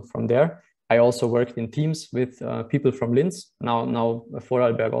met people from there. I also worked in teams with people from Linz. Now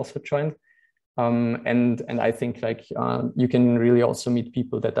Vorarlberg also joined. And I think like you can really also meet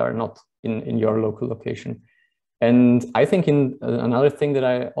people that are not in your local location. And I think another thing that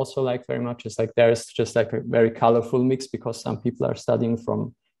I also like very much is like there's just like a very colorful mix, because some people are studying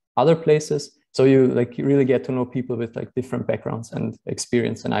from other places. So you really get to know people with like different backgrounds and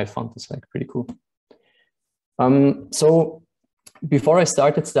experience. And I found this like pretty cool. So before I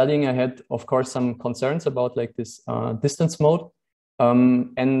started studying, I had, of course, some concerns about like this distance mode.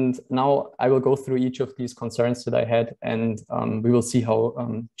 And now I will go through each of these concerns that I had, and we will see how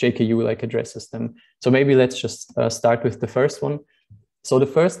JKU like addresses them. So maybe let's just start with the first one. So the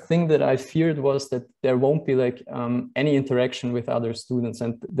first thing that I feared was that there won't be like any interaction with other students,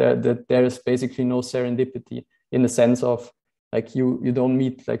 and that there is basically no serendipity, in the sense of like you don't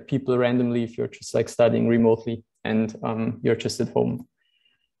meet like people randomly if you're just like studying remotely and you're just at home.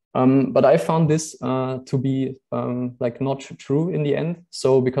 But I found this to be like not true in the end.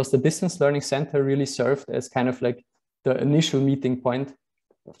 So because the distance learning center really served as kind of like the initial meeting point,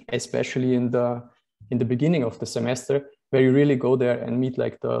 especially in the beginning of the semester, where you really go there and meet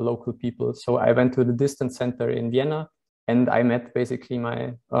like the local people. So I went to the distance center in Vienna, and I met basically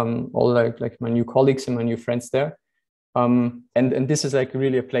my all like my new colleagues and my new friends there. And this is like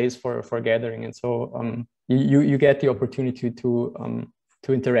really a place for gathering, and so you get the opportunity to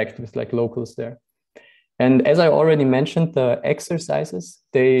interact with like locals there. And as I already mentioned, the exercises,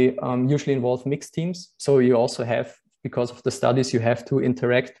 they usually involve mixed teams. So you also have, because of the studies, you have to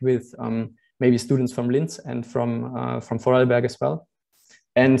interact with maybe students from Linz and from Vorarlberg as well.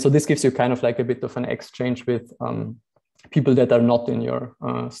 And so this gives you kind of like a bit of an exchange with people that are not in your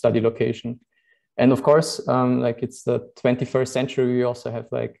study location. And of course, like it's the 21st century, we also have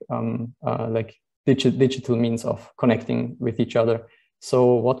like digital means of connecting with each other.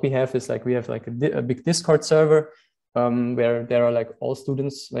 So what we have is like, we have like a big Discord server, where there are like all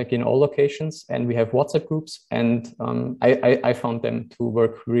students like in all locations, and we have WhatsApp groups, and I found them to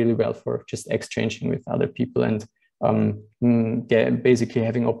work really well for just exchanging with other people and basically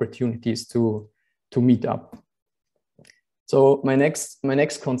having opportunities to meet up. So my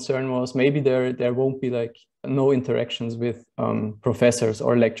next concern was maybe there won't be like no interactions with professors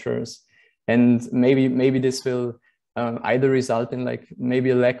or lecturers, and maybe this will either result in like maybe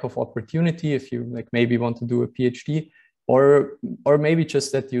a lack of opportunity if you like maybe want to do a PhD, or maybe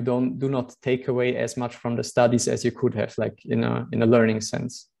just that you do not take away as much from the studies as you could have, like in a learning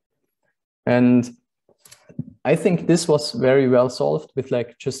sense. And I think this was very well solved with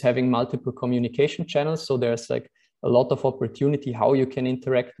like just having multiple communication channels. So there's like a lot of opportunity how you can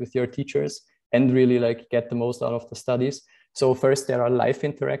interact with your teachers and really like get the most out of the studies. So first, there are live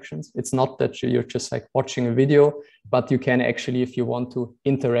interactions. It's not that you're just like watching a video, but you can actually, if you want to,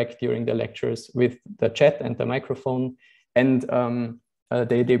 interact during the lectures with the chat and the microphone, and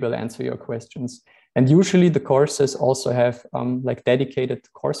they will answer your questions. And usually the courses also have like dedicated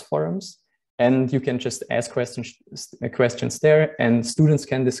course forums, and you can just ask questions there, and students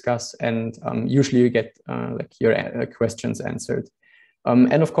can discuss, and usually you get like your questions answered.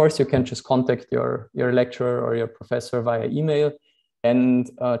 And of course, you can just contact your lecturer or your professor via email. And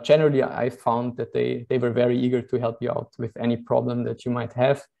generally, I found that they were very eager to help you out with any problem that you might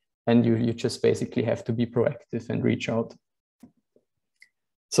have. And you just basically have to be proactive and reach out.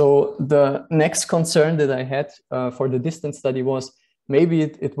 So the next concern that I had for the distance study was maybe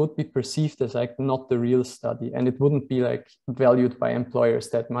it would be perceived as like not the real study, and it wouldn't be like valued by employers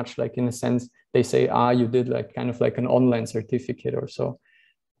that much, like in a sense they say, you did like kind of like an online certificate or so.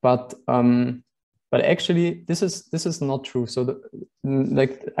 But actually this is not true. So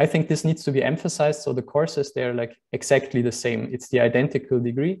like I think this needs to be emphasized. So the courses, they're like exactly the same. It's the identical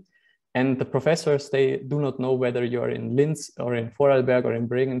degree, and the professors, they do not know whether you're in Linz or in Vorarlberg or in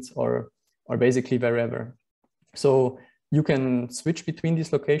Bregenz or basically wherever. So you can switch between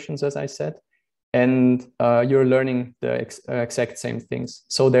these locations, as I said, and you're learning the exact same things.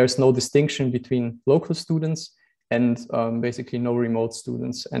 So there's no distinction between local students and basically no remote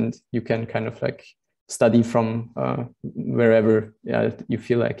students. And you can kind of like study from wherever you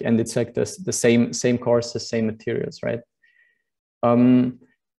feel like. And it's like the same courses, same materials, right?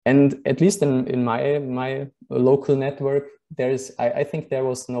 And at least in my local network, I think there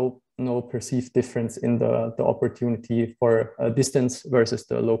was no perceived difference in the opportunity for distance versus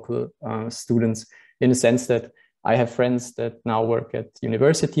the local students, in the sense that I have friends that now work at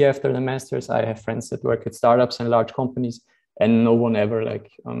university after the masters. I have friends that work at startups and large companies, and no one ever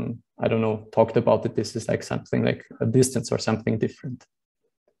like, I don't know, talked about that this is like something like a distance or something different.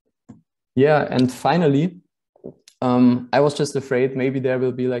 Yeah, and finally, I was just afraid maybe there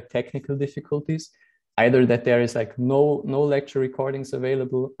will be like technical difficulties, either that there is like no lecture recordings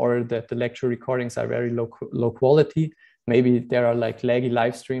available, or that the lecture recordings are very low quality. Maybe there are like laggy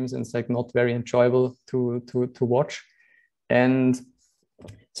live streams and it's like not very enjoyable to watch. And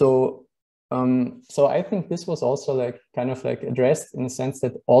so I think this was also like kind of like addressed in the sense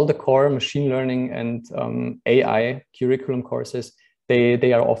that all the core machine learning and AI curriculum courses,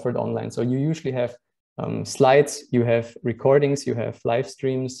 they are offered online. So you usually have slides, you have recordings, you have live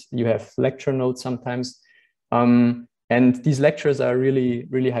streams, you have lecture notes sometimes. And these lectures are really,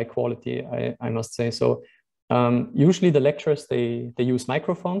 really high quality, I must say. So usually the lecturers, they use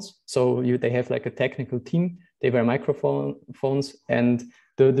microphones. So they have like a technical team, they wear microphones, and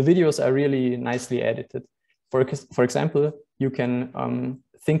the videos are really nicely edited. For example, you can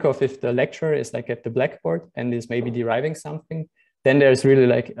think of if the lecturer is like at the blackboard and is maybe deriving something, then there's really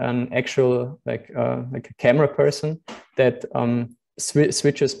like an actual like a camera person that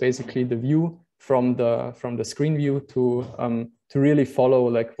switches basically the view from the screen view to really follow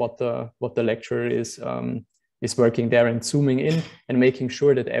like what the lecturer is working there, and zooming in and making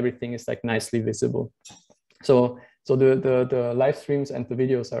sure that everything is like nicely visible. So the live streams and the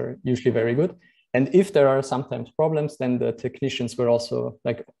videos are usually very good. And if there are sometimes problems, then the technicians were also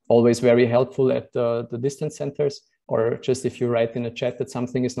like always very helpful at the distance centers, or just if you write in a chat that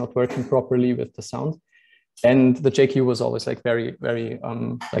something is not working properly with the sound. And the JKU was always like very, very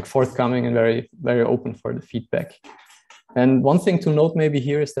like forthcoming and very, very open for the feedback. And one thing to note maybe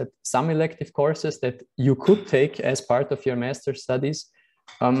here is that some elective courses that you could take as part of your master's studies,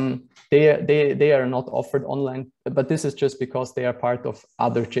 they are not offered online, but this is just because they are part of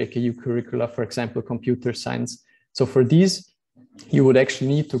other JKU curricula, for example, computer science. So for these, you would actually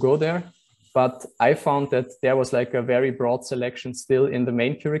need to go there. But I found that there was like a very broad selection still in the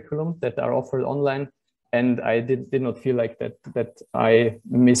main curriculum that are offered online. And I did not feel like that I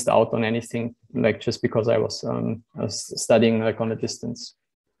missed out on anything like just because I was studying like on a distance.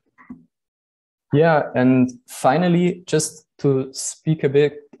 Yeah, and finally, just to speak a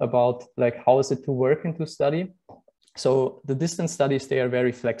bit about like how is it to work and to study. So the distance studies, they are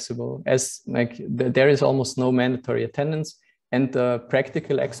very flexible, as like there is almost no mandatory attendance, and the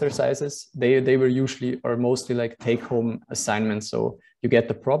practical exercises, they were usually or mostly like take-home assignments. So you get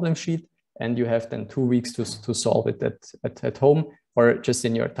the problem sheet and you have then 2 weeks to solve it at home or just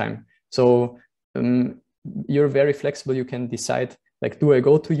in your time. So you're very flexible. You can decide like, do I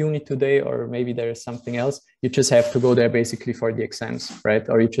go to uni today, or maybe there is something else? You just have to go there basically for the exams, right?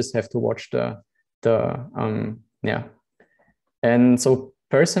 Or you just have to watch yeah. And so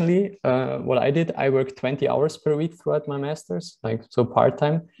personally, what I did, I worked 20 hours per week throughout my master's, like so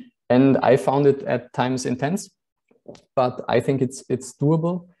part-time, and I found it at times intense, but I think it's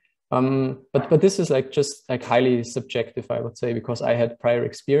doable. But this is like just like highly subjective, I would say, because I had prior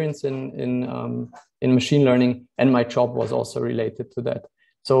experience in machine learning, and my job was also related to that.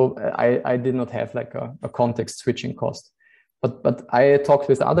 So I did not have like a context switching cost. But I talked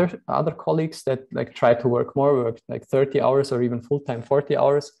with other colleagues that like try to work like 30 hours or even full-time 40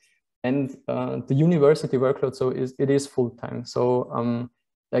 hours, and the university workload, so it is full-time. So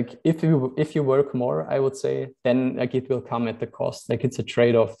like if you work more, I would say, then like it will come at the cost. Like it's a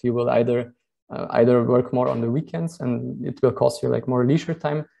trade-off. You will either work more on the weekends and it will cost you like more leisure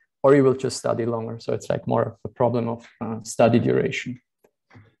time, or you will just study longer. So it's like more of a problem of study duration.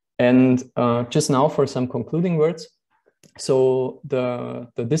 And just now for some concluding words. So the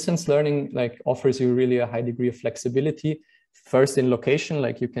distance learning like offers you really a high degree of flexibility. First in location,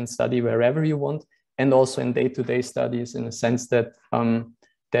 like you can study wherever you want, and also in day-to-day studies, in a sense that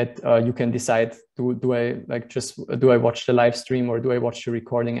you can decide, do I watch the live stream or do I watch the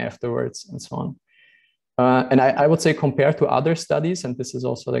recording afterwards, and so on. And I would say, compared to other studies, and this is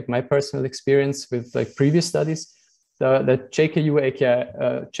also like my personal experience with like previous studies, the JKU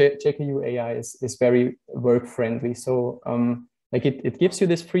AI is very work friendly. So like it gives you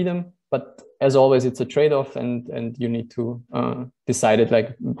this freedom, but as always, it's a trade-off, and you need to decide it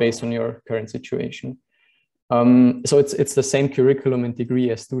like based on your current situation. So it's the same curriculum and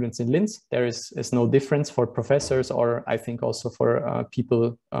degree as students in Linz. There is no difference for professors, or I think also for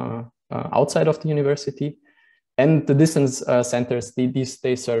people outside of the university. And the distance centers,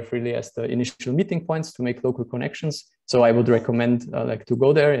 they serve really as the initial meeting points to make local connections. So I would recommend like to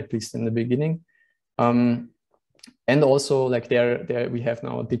go there, at least in the beginning. And also like there we have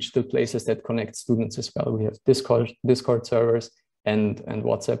now digital places that connect students as well. We have Discord servers and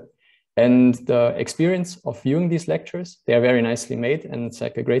WhatsApp. And the experience of viewing these lectures, they are very nicely made, and it's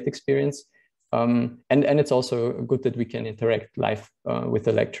like a great experience. And it's also good that we can interact live with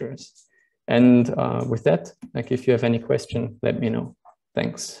the lecturers. And with that, like if you have any question, let me know.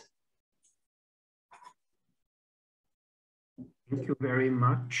 Thanks. Thank you very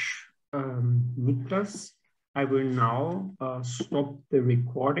much, Niklas. I will now stop the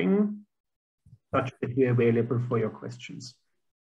recording such that you're available for your questions.